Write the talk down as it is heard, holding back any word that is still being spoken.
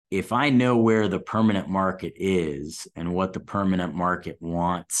if I know where the permanent market is and what the permanent market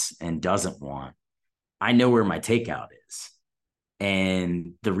wants and doesn't want, I know where my takeout is.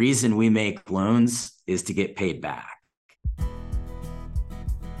 And the reason we make loans is to get paid back.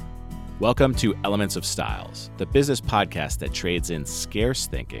 Welcome to Elements of Styles, the business podcast that trades in scarce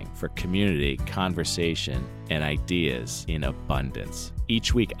thinking for community, conversation, and ideas in abundance.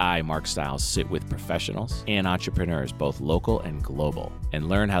 Each week, I, Mark Stiles, sit with professionals and entrepreneurs, both local and global, and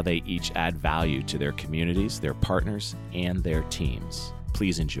learn how they each add value to their communities, their partners, and their teams.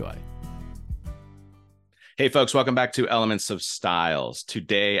 Please enjoy. Hey, folks, welcome back to Elements of Styles.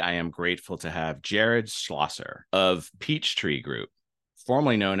 Today, I am grateful to have Jared Schlosser of Peachtree Group,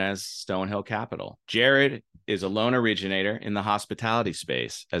 formerly known as Stonehill Capital. Jared is a loan originator in the hospitality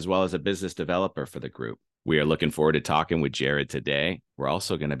space, as well as a business developer for the group. We are looking forward to talking with Jared today. We're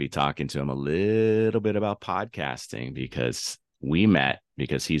also going to be talking to him a little bit about podcasting because we met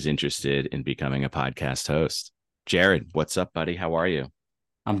because he's interested in becoming a podcast host. Jared, what's up, buddy? How are you?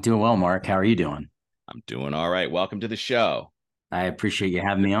 I'm doing well, Mark. How are you doing? I'm doing all right. Welcome to the show. I appreciate you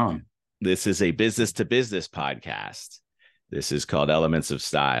having me on. This is a business to business podcast. This is called Elements of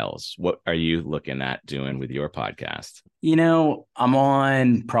Styles. What are you looking at doing with your podcast? You know, I'm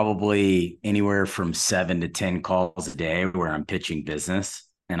on probably anywhere from 7 to 10 calls a day where I'm pitching business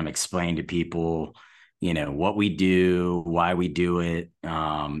and I'm explaining to people, what we do, why we do it,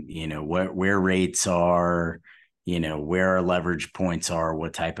 where rates are, where our leverage points are,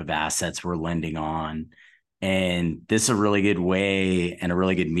 what type of assets we're lending on. And this is a really good way and a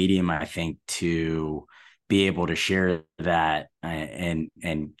really good medium, I think, to be able to share that and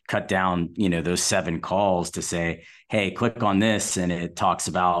cut down, those 7 calls to say, hey, click on this. And it talks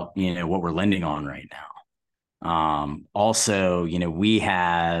about, what we're lending on right now. Also, we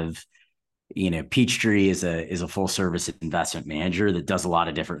have, Peachtree is a full service investment manager that does a lot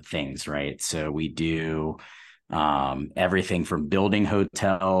of different things, right? So we do everything from building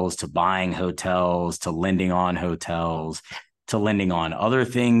hotels to buying hotels to lending on hotels to lending on other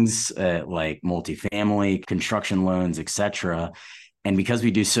things like multifamily, construction loans, et cetera. And because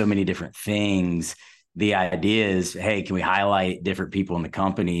we do so many different things, the idea is, hey, can we highlight different people in the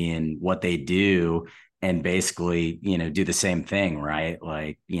company and what they do and basically, do the same thing, right?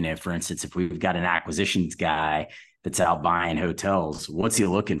 Like, for instance, if we've got an acquisitions guy that's out buying hotels, what's he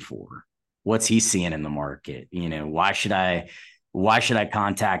looking for? What's he seeing in the market? Why should I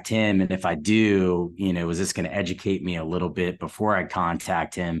contact him? And if I do, is this going to educate me a little bit before I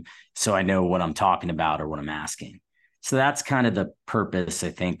contact him so I know what I'm talking about or what I'm asking? So that's kind of the purpose, I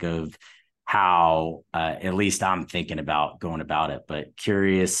think, of how at least I'm thinking about going about it. But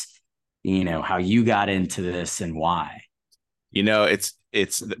curious, how you got into this and why. It's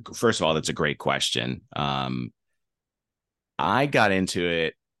first of all, that's a great question. I got into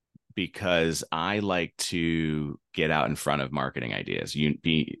it because I like to get out in front of marketing ideas,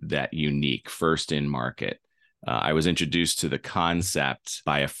 be that unique, first in market. I was introduced to the concept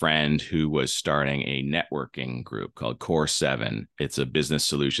by a friend who was starting a networking group called Core 7. It's a business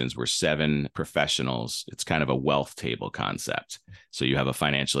solutions where 7 professionals, it's kind of a wealth table concept. So you have a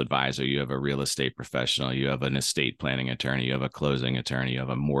financial advisor, you have a real estate professional, you have an estate planning attorney, you have a closing attorney, you have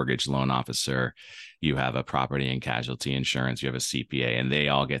a mortgage loan officer, you have a property and casualty insurance, you have a CPA, and they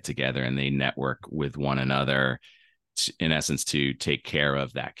all get together and they network with one another, in essence, to take care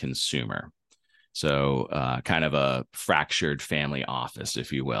of that consumer. So kind of a fractured family office,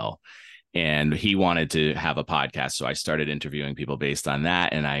 if you will. And he wanted to have a podcast. So I started interviewing people based on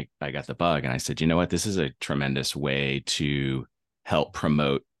that. And I got the bug and I said, you know what, this is a tremendous way to help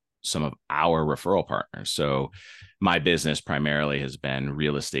promote some of our referral partners. So my business primarily has been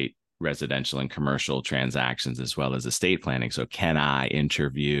real estate, residential and commercial transactions, as well as estate planning. So can I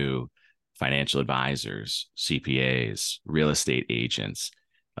interview financial advisors, CPAs, real estate agents,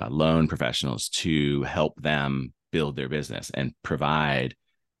 loan professionals to help them build their business and provide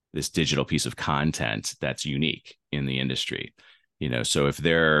this digital piece of content that's unique in the industry? So if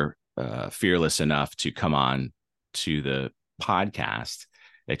they're fearless enough to come on to the podcast,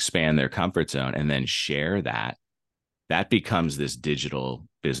 expand their comfort zone, and then share that becomes this digital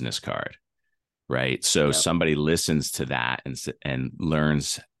business card, right? So Yep. Somebody listens to that and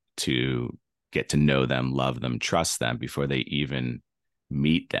learns to get to know them, love them, trust them before they even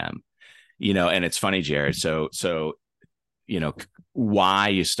meet them, and it's funny, Jared. So, why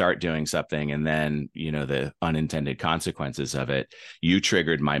you start doing something and then, the unintended consequences of it, you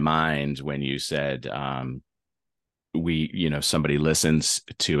triggered my mind when you said, somebody listens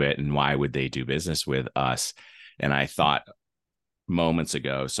to it and why would they do business with us? And I thought moments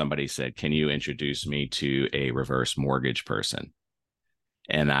ago, somebody said, can you introduce me to a reverse mortgage person?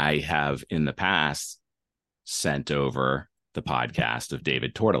 And I have in the past sent over the podcast of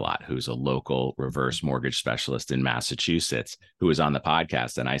David Tortolot, who's a local reverse mortgage specialist in Massachusetts, who is on the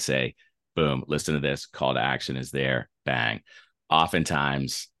podcast. And I say, boom, listen to this. Call to action is there. Bang.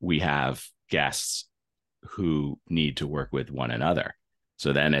 Oftentimes we have guests who need to work with one another.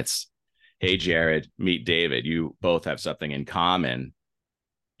 So then it's, hey, Jared, meet David. You both have something in common.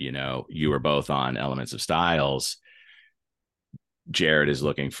 You know, you were both on Elements of Styles. Jared is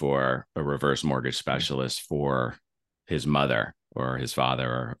looking for a reverse mortgage specialist for his mother or his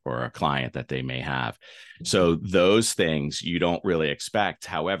father or a client that they may have. So those things you don't really expect.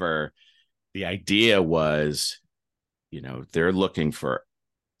 However, the idea was, you know, they're looking for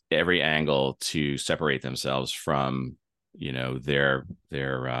every angle to separate themselves from, you know, the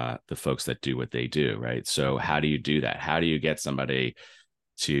folks that do what they do, right? So how do you do that? How do you get somebody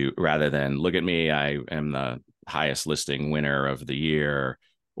to, rather than look at me, I am the highest listing winner of the year,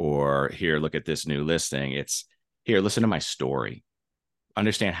 or here, look at this new listing. It's here, listen to my story,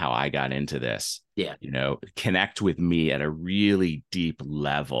 understand how I got into this. Yeah. You know, connect with me at a really deep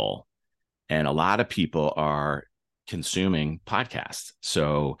level. And a lot of people are consuming podcasts.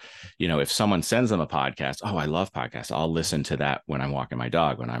 So, you know, if someone sends them a podcast, oh, I love podcasts, I'll listen to that when I'm walking my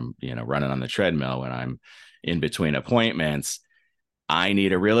dog, when I'm, you know, running on the treadmill, when I'm in between appointments. I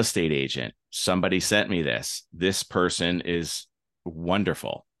need a real estate agent. Somebody sent me this. This person is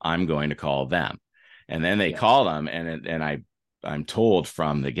wonderful. I'm going to call them. And then they call them, and I'm told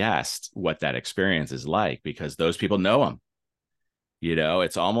from the guest what that experience is like, because those people know them. You know,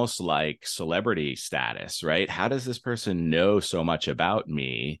 it's almost like celebrity status, right? How does this person know so much about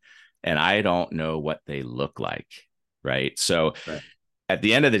me and I don't know what they look like, right? So Right. at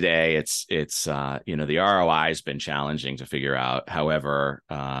the end of the day, it's you know, the ROI has been challenging to figure out. However,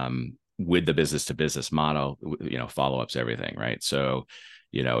 with the business to business model, you know, follow-up's everything, right? So,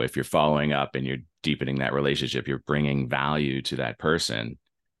 you know, if you're following up and you're deepening that relationship, you're bringing value to that person,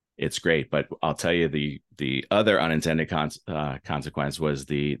 it's great. But I'll tell you, the other unintended consequence was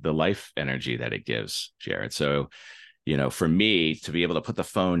the life energy that it gives, Jared. So, you know, for me to be able to put the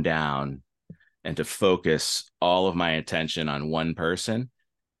phone down and to focus all of my attention on one person,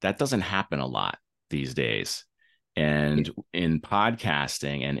 that doesn't happen a lot these days. And in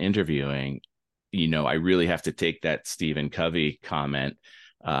podcasting and interviewing, you know, I really have to take that Stephen Covey comment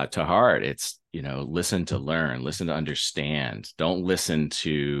to heart. It's, you know, listen to learn, listen to understand. Don't listen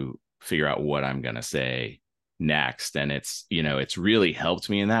to figure out what I'm going to say next. And it's, you know, it's really helped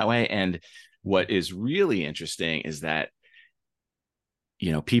me in that way. And what is really interesting is that,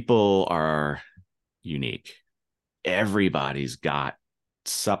 you know, people are unique. Everybody's got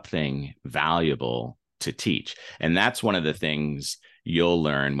something valuable to teach. And that's one of the things you'll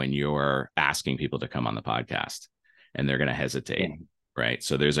learn when you're asking people to come on the podcast and they're going to hesitate. Yeah. Right.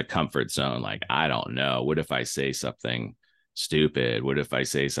 So there's a comfort zone. Like, I don't know. What if I say something stupid? What if I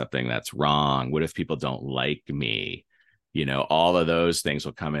say something that's wrong? What if people don't like me? You know, all of those things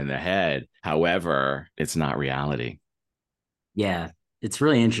will come in the head. However, it's not reality. Yeah. It's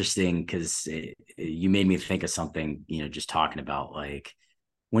really interesting because you made me think of something, you know, just talking about like,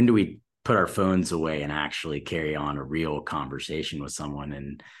 when do we put our phones away and actually carry on a real conversation with someone?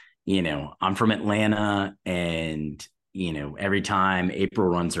 And, you know, I'm from Atlanta, and, you know, every time April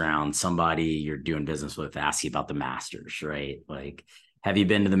runs around, somebody you're doing business with asks you about the Masters, right? Like, have you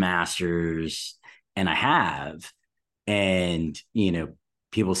been to the Masters? And I have. And, you know,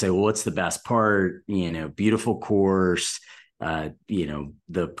 people say, well, what's the best part? You know, beautiful course. You know,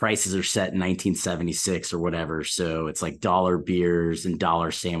 the prices are set in 1976 or whatever. So it's like dollar beers and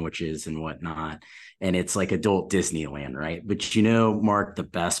dollar sandwiches and whatnot. And it's like adult Disneyland, right? But, you know, Mark, the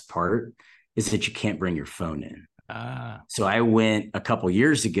best part is that you can't bring your phone in. So I went a couple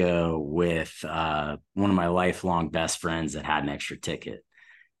years ago with one of my lifelong best friends that had an extra ticket,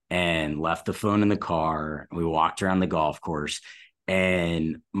 and left the phone in the car. We walked around the golf course.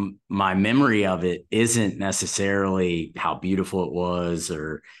 And my memory of it isn't necessarily how beautiful it was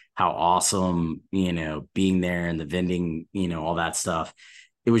or how awesome, you know, being there and the vending, you know, all that stuff.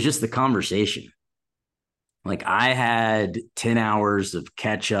 It was just the conversation. Like, I had 10 hours of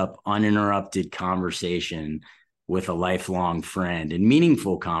catch up, uninterrupted conversation with a lifelong friend, and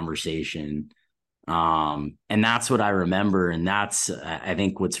meaningful conversation. And that's what I remember. And that's, I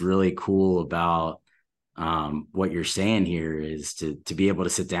think, what's really cool about what you're saying here is to be able to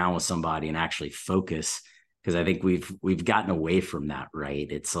sit down with somebody and actually focus, because I think we've gotten away from that, right?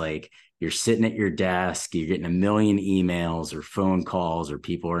 It's like you're sitting at your desk, you're getting a million emails or phone calls, or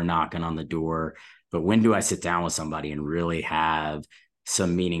people are knocking on the door. But when do I sit down with somebody and really have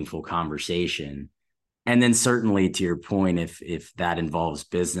some meaningful conversation? And then certainly to your point, if that involves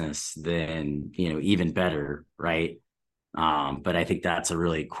business, then, even better, right? But I think that's a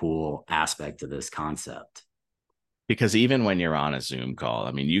really cool aspect of this concept. Because even when you're on a Zoom call,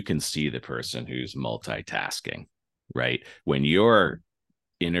 I mean, you can see the person who's multitasking, right? When you're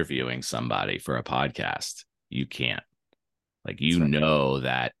interviewing somebody for a podcast, you can't. Like, That's right.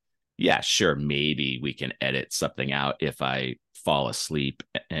 that, yeah, sure, maybe we can edit something out if I fall asleep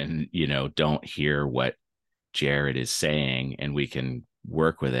and, don't hear what Jared is saying, and we can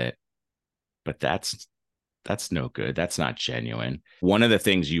work with it. But that's no good. That's not genuine. One of the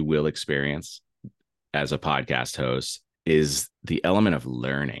things you will experience as a podcast host is the element of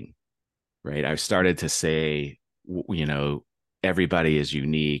learning, right? I've started to say, everybody is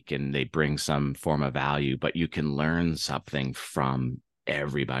unique and they bring some form of value, but you can learn something from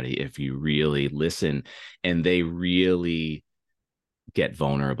everybody if you really listen, and they really get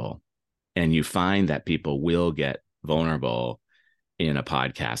vulnerable. And you find that people will get vulnerable in a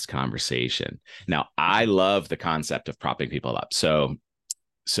podcast conversation. Now, I love the concept of propping people up. So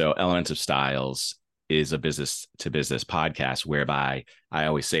Elements of Styles is a business to business podcast whereby I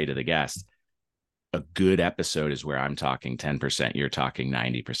always say to the guest, a good episode is where I'm talking 10%, you're talking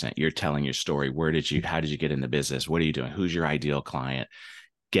 90%. You're telling your story. How did you get into business? What are you doing? Who's your ideal client?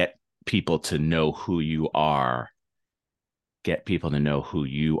 Get people to know who you are. Get people to know who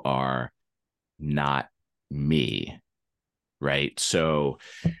you are, not me. Right. So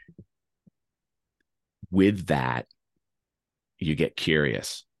with that, you get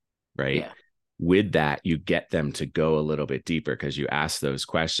curious, right? Yeah. With that, you get them to go a little bit deeper because you ask those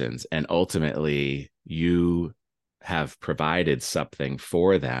questions, and ultimately you have provided something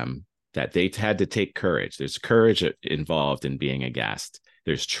for them that they had to take courage. There's courage involved in being a guest.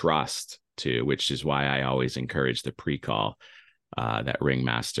 There's trust too, which is why I always encourage the pre-call that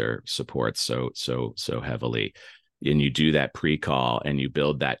Ringmaster supports so heavily. And you do that pre-call and you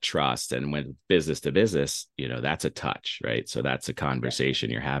build that trust. And when business to business, that's a touch, right? So that's a Yeah. conversation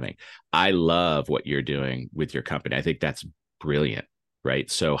you're having. I love what you're doing with your company. I think that's brilliant, right?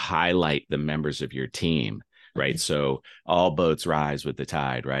 So highlight the members of your team, right? So all boats rise with the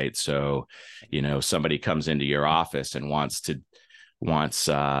tide, right? So, somebody comes into your office and wants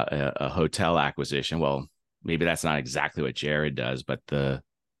a hotel acquisition. Well, maybe that's not exactly what Jared does, but the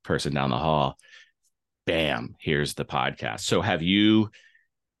person down the hall, bam, here's the podcast. So have you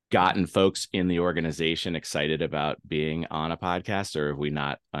gotten folks in the organization excited about being on a podcast, or have we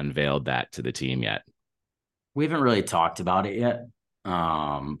not unveiled that to the team yet? We haven't really talked about it yet.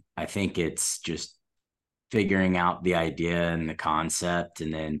 I think it's just figuring out the idea and the concept,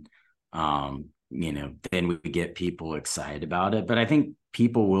 and then then we get people excited about it. But I think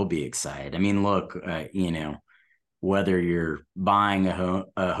people will be excited. I mean, look, whether you're buying a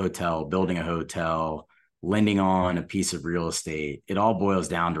hotel, building a hotel, lending on a piece of real estate, it all boils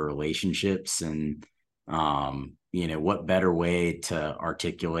down to relationships. And what better way to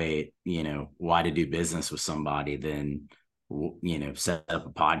articulate, why to do business with somebody than, set up a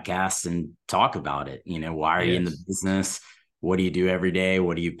podcast and talk about it. Why are you in the Yes. business? What do you do every day?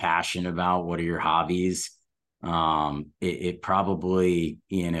 What are you passionate about? What are your hobbies? It probably,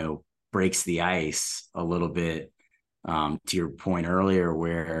 breaks the ice a little bit, to your point earlier,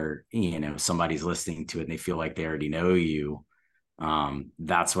 where somebody's listening to it and they feel like they already know you.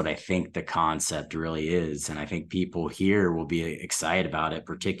 That's what I think the concept really is, and I think people here will be excited about it,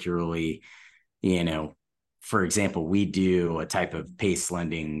 particularly, you know for example, we do a type of pace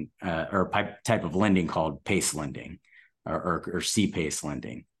lending, or type of lending called pace lending, or C-pace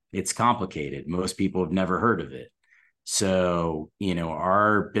lending. It's complicated. Most people have never heard of it. So,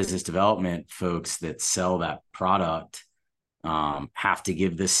 our business development folks that sell that product, have to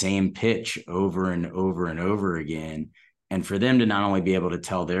give the same pitch over and over and over again. And for them to not only be able to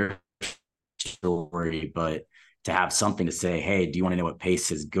tell their story, but to have something to say, hey, do you want to know what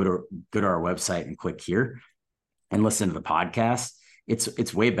pace is? Go to our website and click here and listen to the podcast.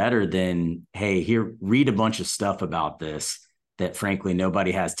 It's way better than, hey, here, read a bunch of stuff about this that frankly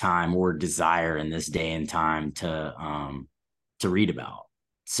nobody has time or desire in this day and time to read about.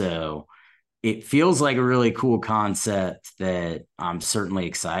 So it feels like a really cool concept that I'm certainly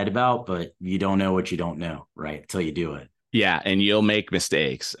excited about, but you don't know what you don't know, right? Until you do it. Yeah, and you'll make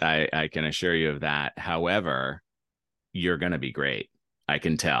mistakes. I can assure you of that. However, you're going to be great. I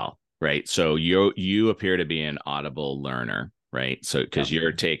can tell, right? So you appear to be an audible learner, right? So Yeah. because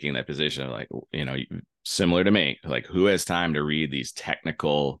you're taking that position of, like, similar to me, like, who has time to read these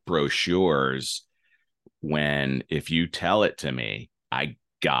technical brochures when if you tell it to me, I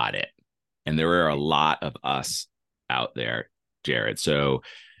got it. And there are a lot of us out there, Jared. So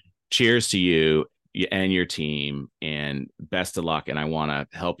cheers to you. and your team, and best of luck. And I want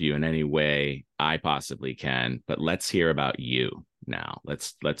to help you in any way I possibly can. But let's hear about you now.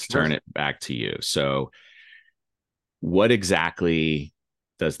 Let's turn Sure. it back to you. So, what exactly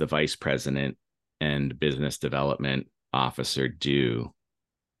does the vice president and business development officer do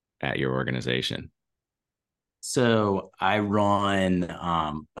at your organization? So I run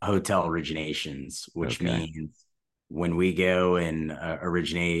hotel originations, which Okay. means when we go and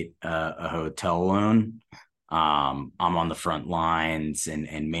originate a hotel loan, I'm on the front lines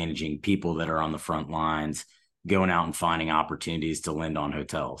and managing people that are on the front lines, going out and finding opportunities to lend on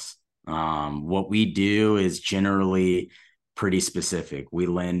hotels. What we do is generally pretty specific. We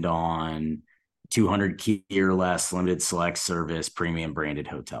lend on 200 key or less limited select service premium branded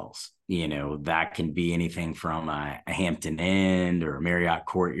hotels. That can be anything from a Hampton Inn or a Marriott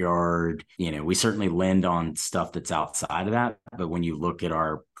Courtyard. We certainly lend on stuff that's outside of that, but when you look at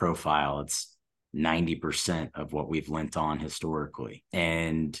our profile, it's 90% of what we've lent on historically.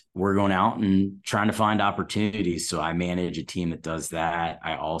 And we're going out and trying to find opportunities. So I manage a team that does that.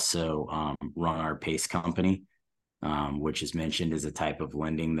 I also run our PACE company, which is mentioned as a type of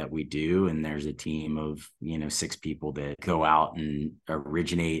lending that we do. And there's a team of, 6 people that go out and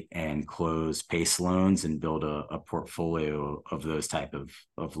originate and close PACE loans and build a portfolio of those type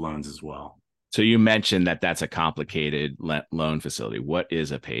of loans as well. So you mentioned that that's a complicated loan facility. What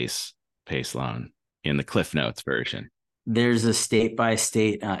is a PACE loan in the Cliff Notes version? There's a state by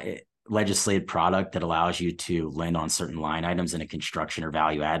state legislated product that allows you to lend on certain line items in a construction or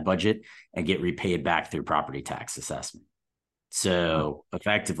value add budget and get repaid back through property tax assessment. So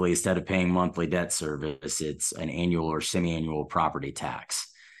effectively, instead of paying monthly debt service, it's an annual or semi-annual property tax.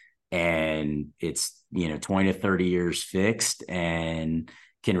 And it's, 20 to 30 years fixed and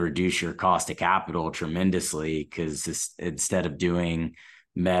can reduce your cost of capital tremendously, because instead of doing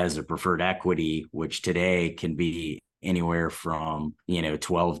mezz or preferred equity, which today can be anywhere from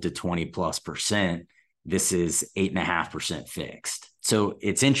 12 to 20+%, this is 8.5% fixed. So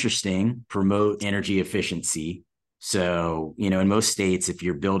it's interesting, promote energy efficiency. So in most states, if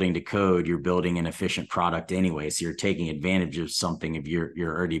you're building to code, you're building an efficient product anyway, so you're taking advantage of something if you're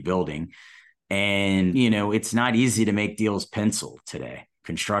already building. And it's not easy to make deals pencil today.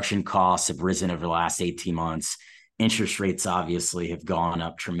 Construction costs have risen over the last 18 months. Interest rates obviously have gone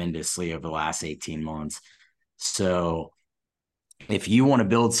up tremendously over the last 18 months. So if you want to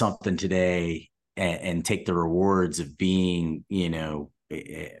build something today and take the rewards of being,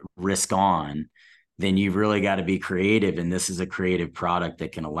 risk on, then you've really got to be creative. And this is a creative product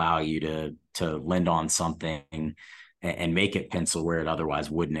that can allow you to lend on something and make it pencil where it otherwise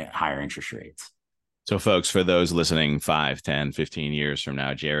wouldn't at higher interest rates. So, folks, for those listening 5, 10, 15 years from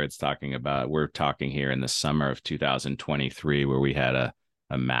now, we're talking here in the summer of 2023, where we had a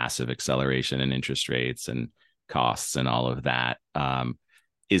massive acceleration in interest rates and costs and all of that.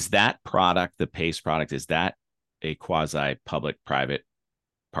 Is that product, the PACE product, is that a quasi public private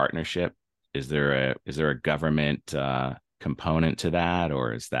partnership? Is there a government component to that,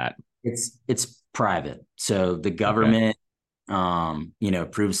 or is that? It's private. So the Okay. government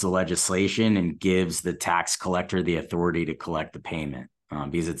approves the legislation and gives the tax collector the authority to collect the payment,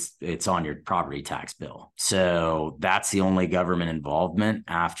 because it's on your property tax bill. So that's the only government involvement.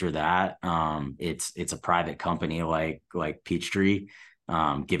 After that, it's a private company like Peachtree,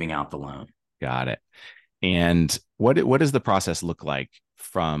 giving out the loan. Got it. And what does the process look like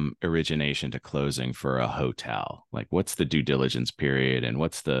from origination to closing for a hotel? Like, what's the due diligence period, and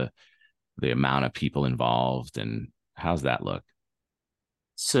what's the amount of people involved, and how's that look?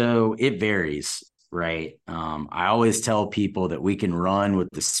 So it varies, right? I always tell people that we can run with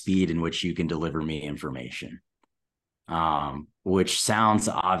the speed in which you can deliver me information, which sounds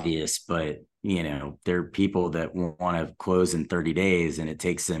obvious, but there are people that want to close in 30 days and it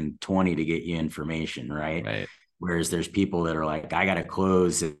takes them 20 to get you information, right? Right. Whereas there's people that are like, I got to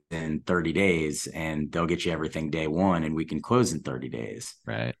close in 30 days, and they'll get you everything day one and we can close in 30 days.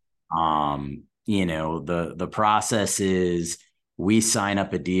 Right. The process is we sign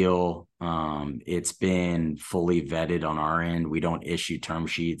up a deal. It's been fully vetted on our end. We don't issue term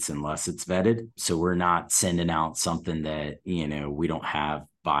sheets unless it's vetted. So we're not sending out something that, we don't have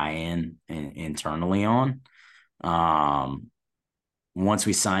buy-in internally on. Once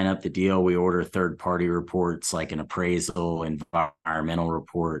we sign up the deal, we order third-party reports like an appraisal, environmental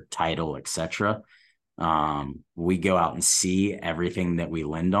report, title, etc. We go out and see everything that we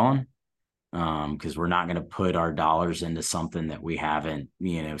lend on, because we're not going to put our dollars into something that we haven't,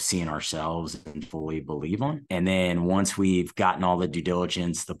 seen ourselves and fully believe on. And then once we've gotten all the due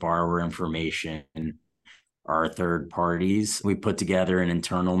diligence, the borrower information, our third parties, we put together an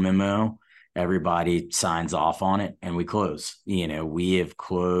internal memo everybody signs off on it, and we close. We have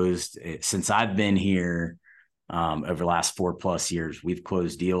closed since I've been here, over the last 4+ years. We've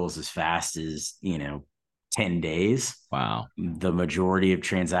closed deals as fast as 10 days. Wow. The majority of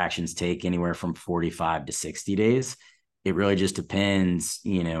transactions take anywhere from 45 to 60 days. It really just depends,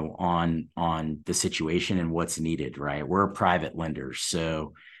 on the situation and what's needed, right? We're a private lender,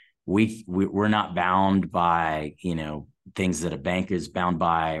 so we're not bound by, things that a bank is bound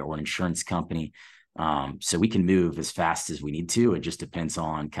by, or an insurance company. So we can move as fast as we need to. It just depends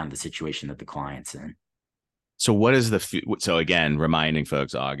on kind of the situation that the client's in. So what is so again, reminding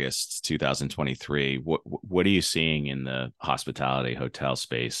folks, August 2023, what are you seeing in the hospitality hotel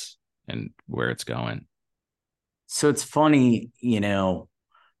space and where it's going? So it's funny,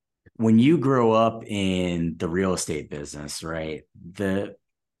 when you grow up in the real estate business, right? The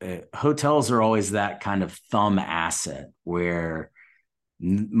hotels are always that kind of thumb asset where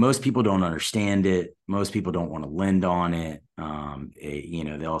most people don't understand it. Most people don't want to lend on it.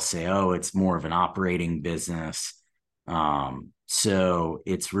 They'll say, "Oh, it's more of an operating business." So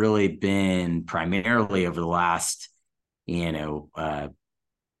it's really been primarily over the last, you know, uh,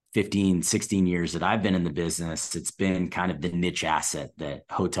 15, 16 years that I've been in the business. It's been kind of the niche asset that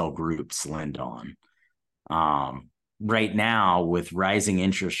hotel groups lend on. Right now, with rising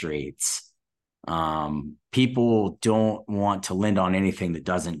interest rates, people don't want to lend on anything that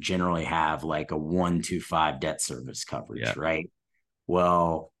doesn't generally have like a 1 to 5 debt service Yeah. coverage, right?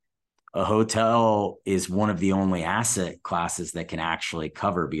 Well, a hotel is one of the only asset classes that can actually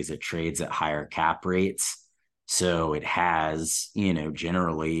cover, because it trades at higher cap rates. So it has,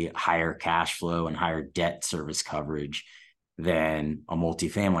 generally higher cash flow and higher debt service coverage than a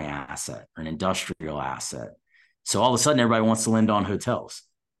multifamily asset or an industrial asset. So all of a sudden, everybody wants to lend on hotels.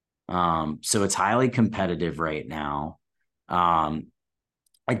 So it's highly competitive right now. Um,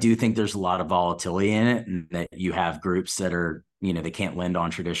 I do think there's a lot of volatility in it, and that you have groups that are, they can't lend on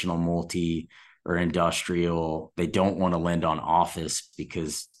traditional multi or industrial. They don't want to lend on office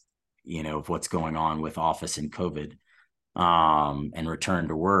because, of what's going on with office and COVID, and return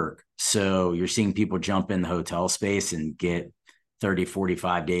to work. So you're seeing people jump in the hotel space and get 30,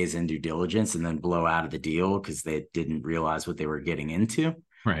 45 days in due diligence and then blow out of the deal because they didn't realize what they were getting into,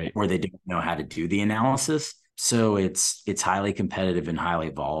 Right. or they don't know how to do the analysis. So it's highly competitive and highly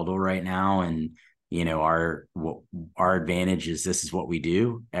volatile right now. And our advantage is this is what we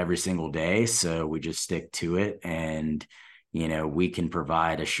do every single day. So we just stick to it, and we can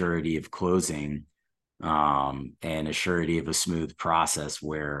provide a surety of closing, and a surety of a smooth process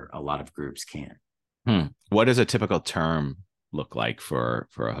where a lot of groups can't. What does a typical term look like for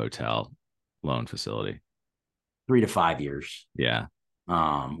a hotel loan facility? 3 to 5 years. Yeah.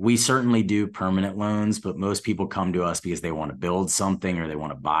 We certainly do permanent loans, but most people come to us because they want to build something or they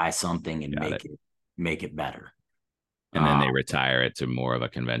want to buy something and Got it. make it better. And then Uh, they retire it to more of a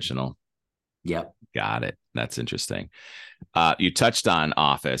conventional. yep, Got it. That's interesting. You touched on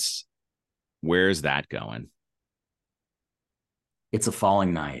office. Where's that going? it's a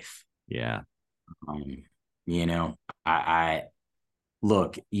falling knife. Yeah. Um, I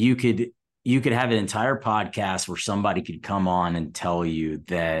look. You could have an entire podcast where somebody could come on and tell you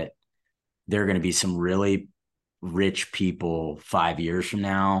that there are going to be some really rich people 5 years from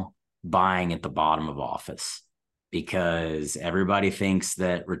now buying at the bottom of office, because everybody thinks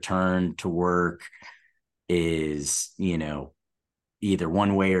that return to work is, either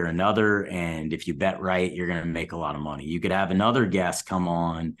one way or another. And if you bet right, you're going to make a lot of money. You could have another guest come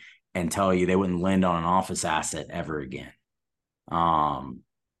on and tell you they wouldn't lend on an office asset ever again. Um,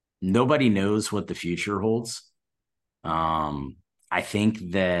 Nobody knows what the future holds. I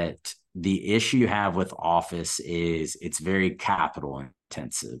think that the issue you have with office is it's very capital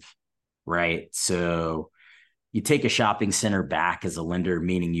intensive, right? So you take a shopping center back as a lender,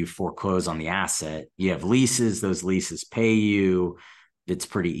 meaning you foreclose on the asset. You have leases; those leases pay you. It's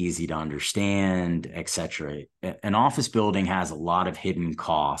pretty easy to understand, et cetera. An office building has a lot of hidden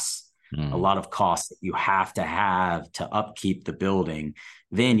costs, a Mm. lot of costs that you have to upkeep the building.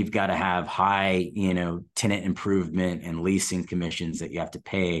 Then you've got to have high, tenant improvement and leasing commissions that you have to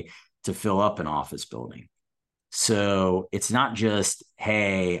pay to fill up an office building. So it's not just,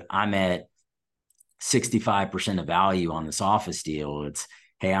 hey, I'm at 65% of value on this office deal. It's,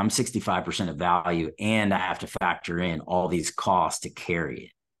 hey, I'm 65% of value and I have to factor in all these costs to carry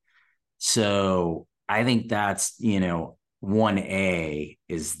it. So I think that's, 1A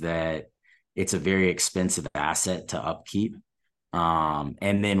is that it's a very expensive asset to upkeep. And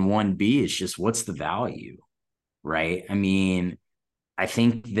then 1B is just what's the value, right? I mean, I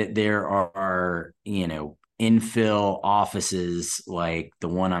think that there are, infill offices like the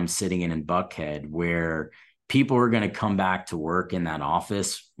one I'm sitting in Buckhead, where people are going to come back to work in that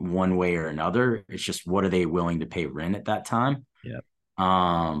office one way or another. It's just what are they willing to pay rent at that time? Yeah.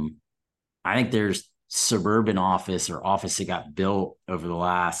 Um, I think there's suburban office or office that got built over the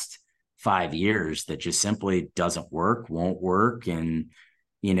last 5 years that just simply doesn't work, won't work. And,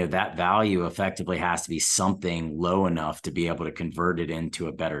 that value effectively has to be something low enough to be able to convert it into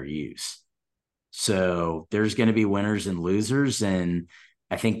a better use. So there's going to be winners and losers. And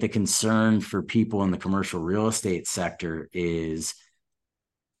I think the concern for people in the commercial real estate sector is,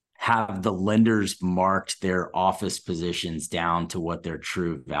 have the lenders marked their office positions down to what their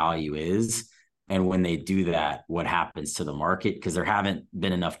true value is? And when they do that, what happens to the market? Because there haven't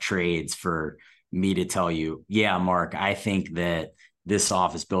been enough trades for me to tell you, yeah, Mark, I think that this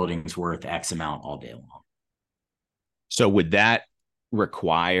office building is worth X amount all day long. So would that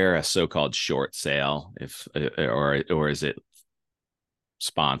require a so-called short sale, if or is it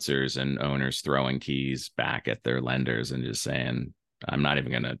sponsors and owners throwing keys back at their lenders and just saying, I'm not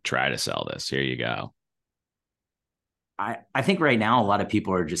even going to try to sell this. Here you go. I think right now a lot of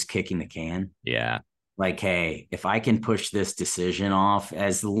people are just kicking the can. Yeah. Like, hey, if I can push this decision off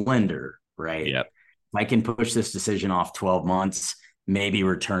as the lender, right? Yep. If I can push this decision off 12 months, maybe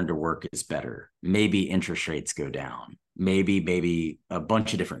return to work is better. Maybe interest rates go down. Maybe a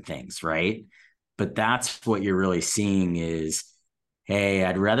bunch of different things, right? But that's what you're really seeing is, hey,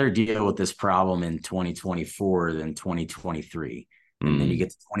 I'd rather deal with this problem in 2024 than 2023. And then you Mm, get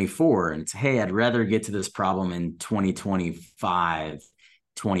to 24 and it's, hey, I'd rather get to this problem in 2025,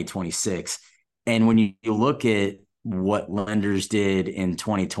 2026. And when you look at what lenders did in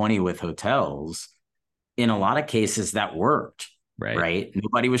 2020 with hotels, in a lot of cases that worked, right. right?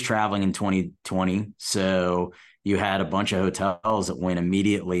 Nobody was traveling in 2020. So you had a bunch of hotels that went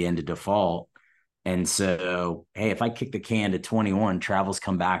immediately into default. And so, hey, if I kick the can to 21, travels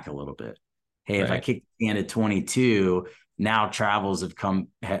come back a little bit. Hey, if I Right. kick the can to 22, now travels have come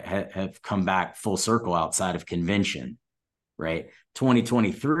back full circle outside of convention, right?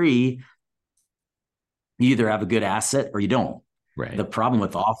 2023, you either have a good asset or you don't. Right. The problem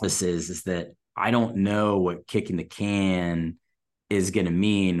with offices is that I don't know what kicking the can is going to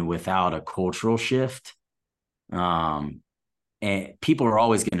mean without a cultural shift. Um, and people are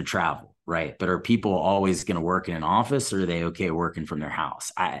always going to travel, right? But are people always going to work in an office, or are they okay working from their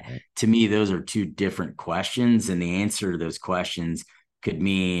house? Right. To me, those are two different questions, and the answer to those questions could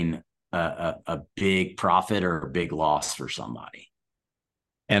mean a big profit or a big loss for somebody.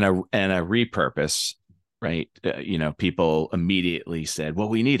 And a repurpose, right? People immediately said, well,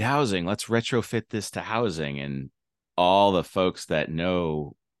 we need housing, let's retrofit this to housing, and all the folks that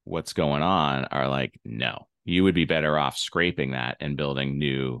know what's going on are like, no, you would be better off scraping that and building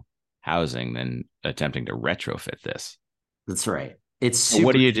new housing than attempting to retrofit this. That's right. It's So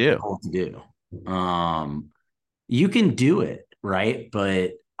what do super you do? difficult to do. You can do it, right?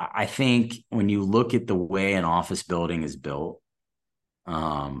 But I think when you look at the way an office building is built,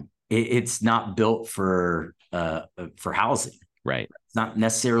 it's not built for housing. Right. It's not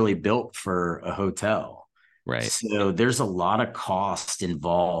necessarily built for a hotel. Right. So there's a lot of cost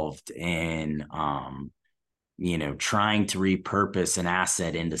involved in trying to repurpose an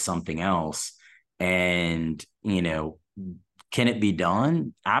asset into something else. And, can it be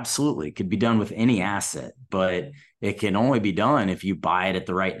done? Absolutely. It could be done with any asset, but it can only be done if you buy it at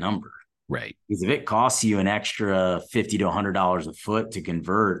the right number. Right. Because if it costs you an extra $50 to $100 a foot to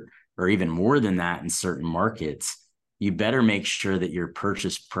convert, or even more than that in certain markets, you better make sure that your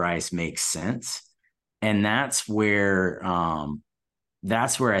purchase price makes sense. And that's where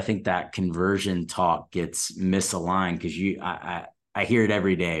I think that conversion talk gets misaligned, because I hear it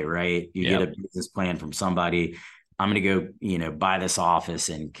every day, right? You get a Yep. business plan from somebody. I'm going to go, buy this office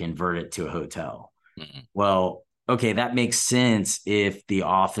and convert it to a hotel. Mm-hmm. Well, okay, that makes sense if the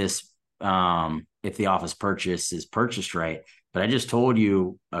office purchase is purchased right. But I just told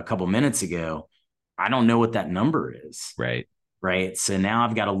you a couple minutes ago, I don't know what that number is. Right. Right. So now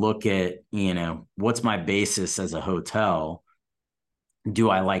I've got to look at, what's my basis as a hotel?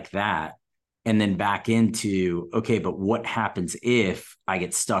 Do I like that? And then back into, okay, but what happens if I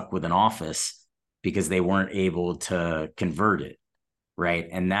get stuck with an office because they weren't able to convert it? Right.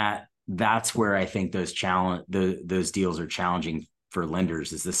 And that's where I think those deals are challenging for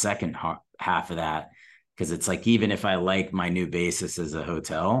lenders, is the second half of that. Because it's like, even if I like my new basis as a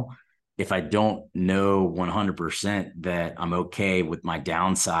hotel, if I don't know 100% that I'm okay with my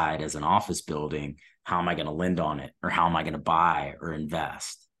downside as an office building, how am I going to lend on it, or how am I going to buy or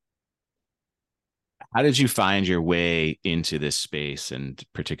invest? How did you find your way into this space, and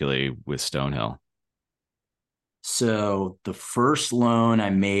particularly with Stonehill? So the first loan I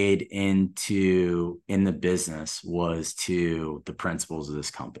made in the business was to the principals of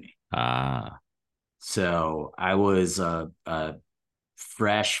this company. Ah. So I was a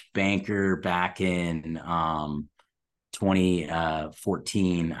fresh banker back in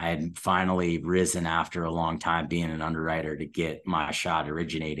 2014. I had finally risen after a long time being an underwriter to get my shot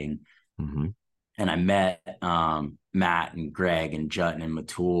originating. Mm-hmm. And I met Matt and Greg and Jutton and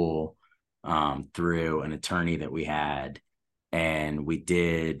Matul through an attorney that we had. And we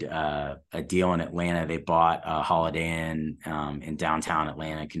did a deal in Atlanta. They bought a Holiday Inn in downtown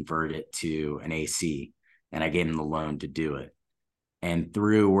Atlanta, converted it to an AC, and I gave them the loan to do it. And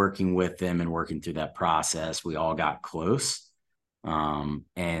through working with them and working through that process, we all got close. And,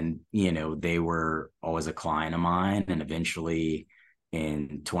 they were always a client of mine. And eventually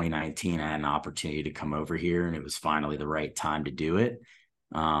in 2019, I had an opportunity to come over here, and it was finally the right time to do it.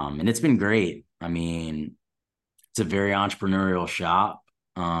 And it's been great. I mean, it's a very entrepreneurial shop.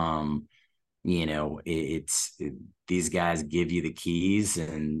 These guys give you the keys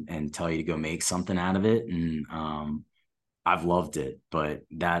and tell you to go make something out of it. And I've loved it, but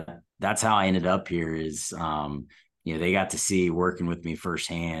that's how I ended up here is, they got to see working with me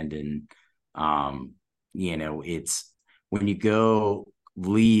firsthand. And, it's when you go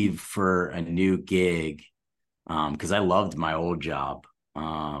leave for a new gig, cause I loved my old job.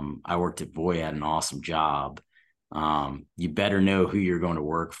 I worked at Voya, had an awesome job. You better know who you're going to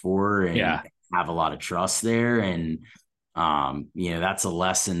work for Yeah. and have a lot of trust there. And, that's a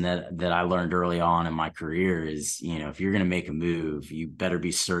lesson that I learned early on in my career is, if you're going to make a move, you better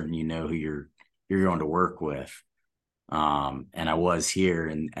be certain you know who you're going to work with. And I was here,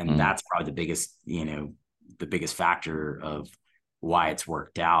 and Mm. that's probably the biggest factor of why it's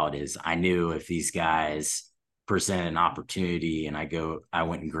worked out is I knew if these guys present an opportunity and I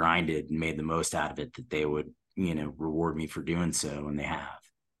went and grinded and made the most out of it, that they would, reward me for doing so, and they have.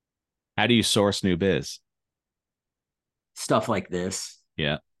 How do you source new biz? Stuff like this,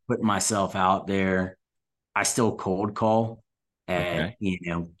 Yeah. putting myself out there. I still cold call at,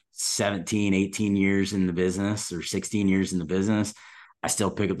 Okay. 17, 18 years in the business or 16 years in the business. I still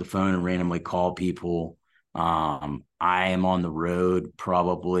pick up the phone and randomly call people. I am on the road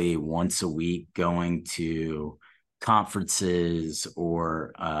probably once a week going to conferences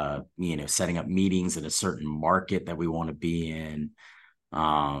or, setting up meetings in a certain market that we want to be in.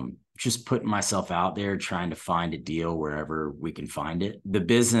 Just putting myself out there, trying to find a deal wherever we can find it. The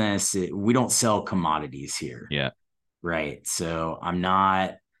business, we don't sell commodities here, Yeah. right? So I'm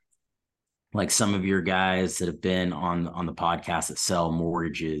not like some of your guys that have been on the podcast that sell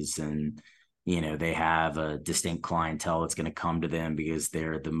mortgages, and they have a distinct clientele that's going to come to them because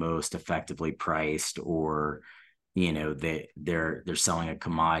they're the most effectively priced, or they're selling a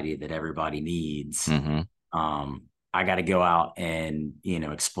commodity that everybody needs. Mm-hmm. I got to go out and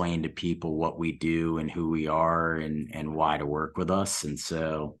explain to people what we do and who we are and why to work with us. And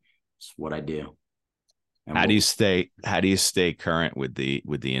so it's what I do. And How do you stay current with the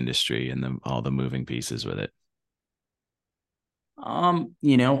industry and all the moving pieces with it?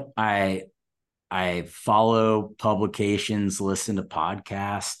 I follow publications, listen to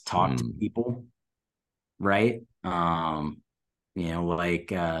podcasts, talk to Mm. people, right?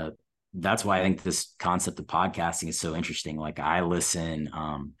 Like that's why I think this concept of podcasting is so interesting. Like I listen,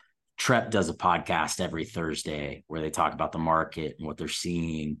 Trep does a podcast every Thursday where they talk about the market and what they're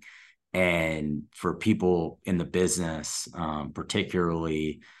seeing. And for people in the business,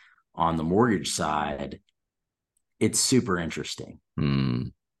 particularly on the mortgage side, it's super interesting,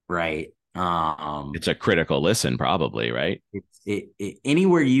 Mm. right? It's a critical listen, probably, right?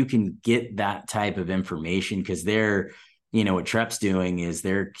 Anywhere you can get that type of information, because what Trep's doing is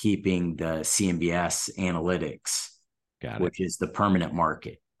they're keeping the CMBS analytics, Got it. which is the permanent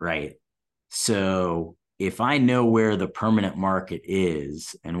market, right? So if I know where the permanent market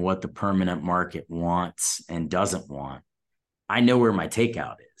is and what the permanent market wants and doesn't want, I know where my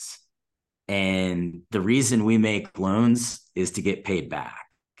takeout is. And the reason we make loans is to get paid back.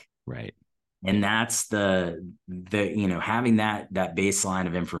 Right. And that's having that baseline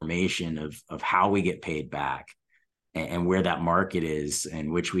of information of how we get paid back and where that market is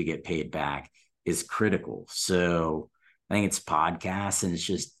and which we get paid back is critical. So I think it's podcasts, and it's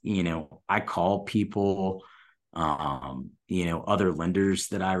just, I call people, other lenders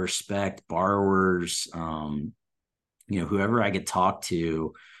that I respect, borrowers, whoever I could talk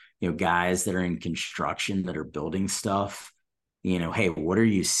to, guys that are in construction that are building stuff, hey, what are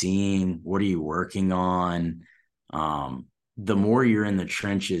you seeing? What are you working on? The more you're in the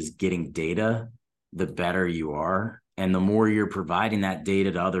trenches getting data, the better you are. And the more you're providing that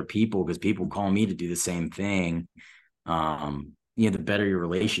data to other people, because people call me to do the same thing, the better your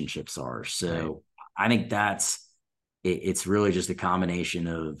relationships are. Right. So I think it's really just a combination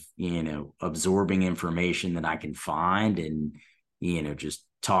of, absorbing information that I can find and, just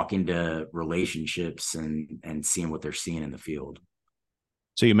talking to relationships and seeing what they're seeing in the field.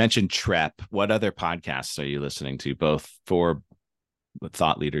 So you mentioned Trep. What other podcasts are you listening to, both for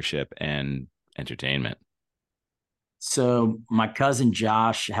thought leadership and entertainment? So my cousin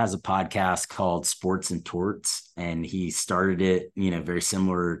Josh has a podcast called Sports and Torts, and he started it, very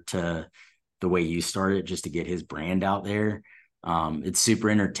similar to the way you started, just to get his brand out there. It's super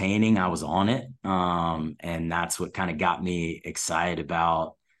entertaining. I was on it, and that's what kind of got me excited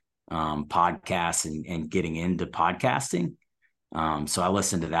about podcasts and getting into podcasting. So I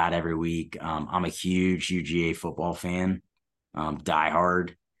listen to that every week. I'm a huge UGA football fan,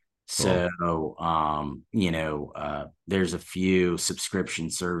 diehard. Cool. So, there's a few subscription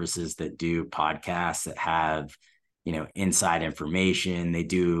services that do podcasts that have, inside information. They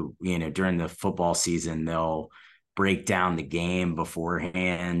do, during the football season, they'll break down the game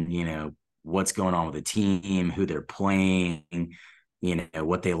beforehand, what's going on with the team, who they're playing,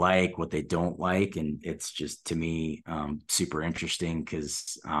 what they like, what they don't like. And it's just, to me, super interesting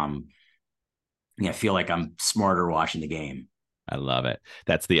because, I feel like I'm smarter watching the game. I love it.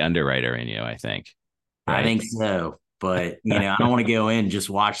 That's the underwriter in you, I think. I Right. think so. But, I don't want to go in and just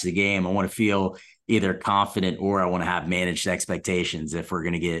watch the game. I want to feel either confident or I want to have managed expectations if we're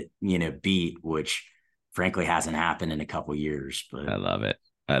going to get, beat, which frankly hasn't happened in a couple of years. I But love it.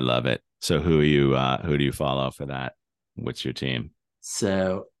 I love it. So who do you follow for that? What's your team?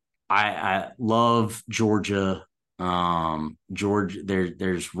 so I love Georgia. Georgia,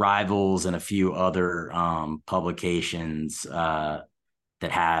 there's Rivals and a few other publications that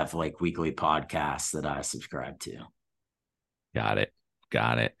have like weekly podcasts that I subscribe to. Got it.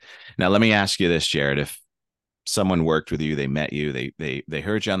 Got it. Now let me ask you this, Jared. If someone worked with you, they met you, they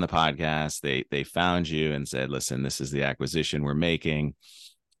heard you on the podcast, they found you and said, "Listen, this is the acquisition we're making,"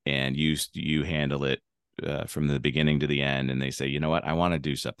 and you handle it from the beginning to the end, and they say, "You know what? I want to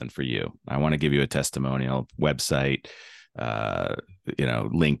do something for you. I want to give you a testimonial, website, uh,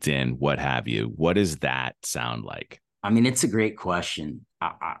 LinkedIn, what have you." What does that sound like? I mean, it's a great question.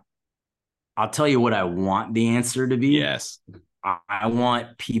 I'll tell you what I want the answer to be. Yes. I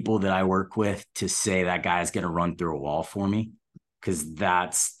want people that I work with to say that guy's going to run through a wall for me, because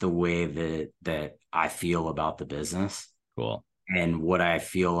that's the way that I feel about the business Cool. and what I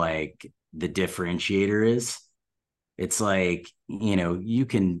feel like the differentiator is. It's like, you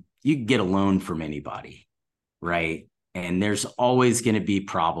can get a loan from anybody, right? And there's always going to be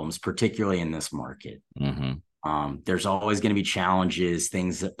problems, particularly in this market. Mm-hmm. There's always going to be challenges,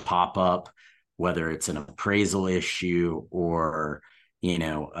 things that pop up, whether it's an appraisal issue or,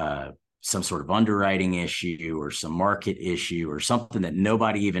 some sort of underwriting issue or some market issue or something that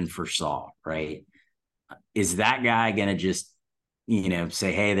nobody even foresaw, right? Is that guy going to just,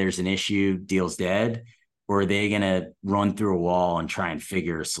 say, hey, there's an issue, deal's dead? Or are they going to run through a wall and try and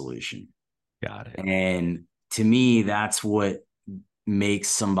figure a solution? Got it. And to me, that's what makes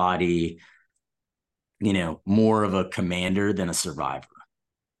somebody, more of a commander than a survivor,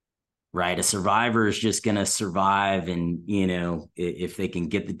 right? A survivor is just going to survive. And, if they can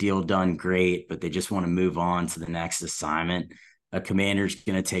get the deal done, great, but they just want to move on to the next assignment. A commander is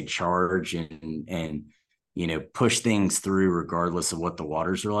going to take charge and, push things through regardless of what the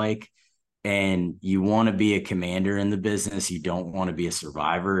waters are like. And you want to be a commander in the business. You don't want to be a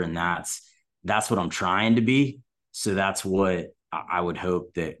survivor. And that's what I'm trying to be. So that's what I would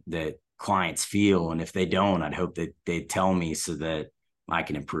hope that clients feel. And if they don't, I'd hope that they tell me so that I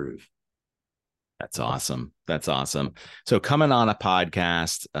can improve. That's awesome. That's awesome. So coming on a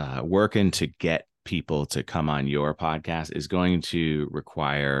podcast, working to get people to come on your podcast is going to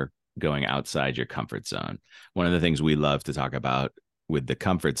require going outside your comfort zone. One of the things we love to talk about with the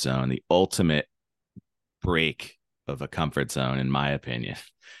comfort zone, the ultimate break of a comfort zone, in my opinion,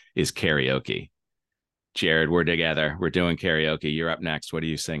 is karaoke. Jared, we're together. We're doing karaoke. You're up next. What are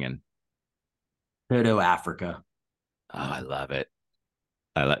you singing? Toto Africa. Oh, I love it.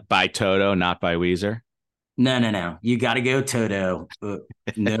 I like by Toto, not by Weezer. No. You got to go Toto.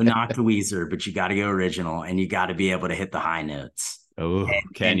 No knock to Weezer, but you got to go original and you got to be able to hit the high notes. Oh,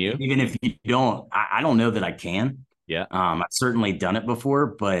 can And you? even if you don't, I don't know that I can. Yeah. I've certainly done it before,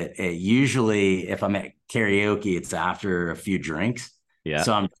 but usually if I'm at karaoke, it's after a few drinks. Yeah.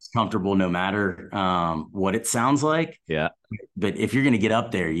 So I'm comfortable no matter what it sounds like. Yeah. But if you're going to get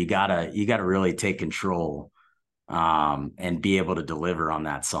up there, you gotta really take control and be able to deliver on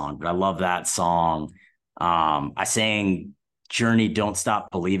that song. But I love that song. I sang Journey Don't Stop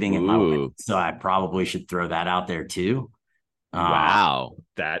Believing in My Way. Ooh, So I probably should throw that out there too. Uh, wow.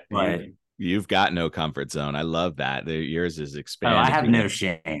 That but you've got no comfort zone. I love that. Yours is oh, I have expanding. no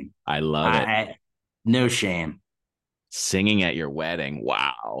shame. I love it. I no shame. Singing at your wedding.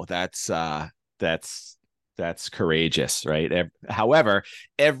 Wow. That's that's courageous, right? However,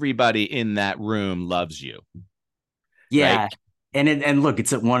 everybody in that room loves you, right? Yeah. And look,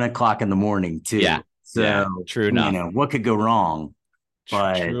 it's at 1 o'clock in the morning Yeah. too. Yeah. So, True enough. what could go wrong?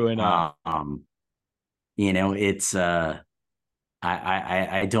 But True enough. it's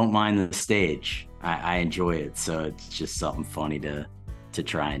I don't mind the stage. I enjoy it. So it's just something funny to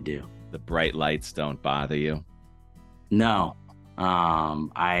try and do. The bright lights don't bother you. No. For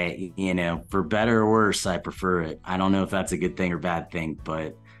better or worse, I prefer it. I don't know if that's a good thing or bad thing,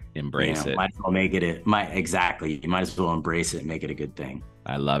 but Embrace it. might as well make it exactly. You might as well embrace it and make it a good thing.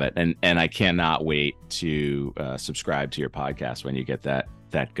 I love it. And I cannot wait to subscribe to your podcast when you get that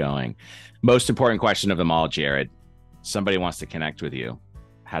going. Most important question of them all, Jared. Somebody wants to connect with you.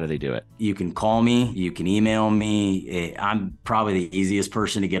 How do they do it? You can call me, you can email me. I'm probably the easiest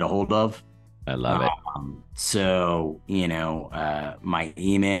person to get a hold of. I love it. My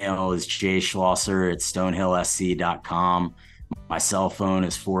email is jschlosser@stonehillsc.com. My cell phone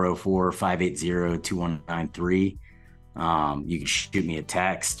is 404-580-2193. You can shoot me a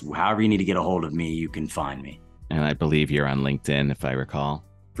text. However you need to get a hold of me, you can find me. And I believe you're on LinkedIn, if I recall.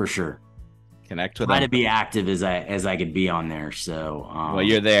 For sure. Connect with Try them. to be active as I could be on there. So well,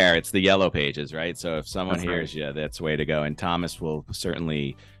 you're there. It's the yellow pages, right? So if someone hears right. you, that's the way to go. And Thomas will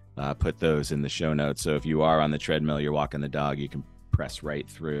certainly put those in the show notes. So if you are on the treadmill, you're walking the dog, you can press right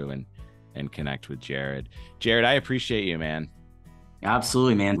through and connect with Jared. Jared, I appreciate you, man.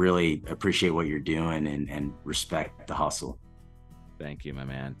 Absolutely, man. Really appreciate what you're doing and respect the hustle. Thank you, my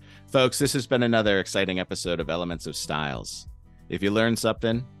man. Folks, this has been another exciting episode of Elements of Styles. If you learned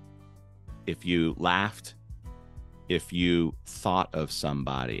something, if you laughed, if you thought of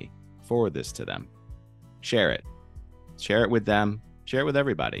somebody, forward this to them. Share it. Share it with them. Share it with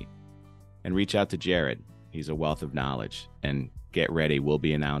everybody. And reach out to Jared. He's a wealth of knowledge. And get ready. We'll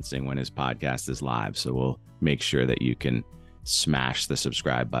be announcing when his podcast is live. So we'll make sure that you can smash the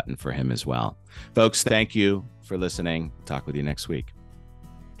subscribe button for him as well. Folks, thank you for listening. Talk with you next week.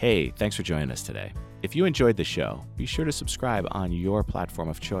 Hey, thanks for joining us today. If you enjoyed the show, be sure to subscribe on your platform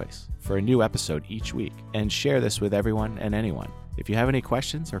of choice for a new episode each week and share this with everyone and anyone. If you have any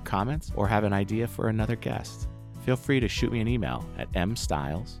questions or comments or have an idea for another guest, feel free to shoot me an email at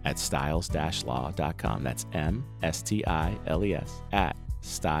mstyles@styles-law.com. That's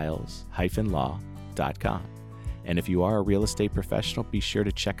MSTILES@styles-law.com. And if you are a real estate professional, be sure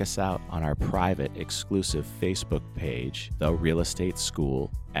to check us out on our private, exclusive Facebook page, The Real Estate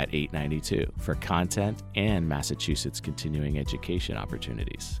School at 892, for content and Massachusetts continuing education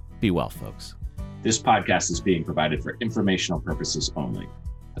opportunities. Be well, folks. This podcast is being provided for informational purposes only.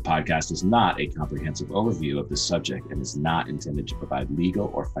 The podcast is not a comprehensive overview of the subject and is not intended to provide legal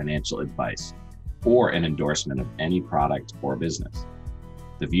or financial advice or an endorsement of any product or business.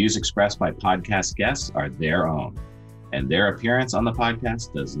 The views expressed by podcast guests are their own, and their appearance on the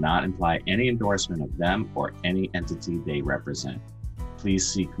podcast does not imply any endorsement of them or any entity they represent. Please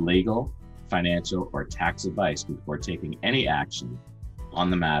seek legal, financial, or tax advice before taking any action on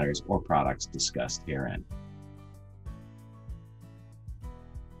the matters or products discussed herein.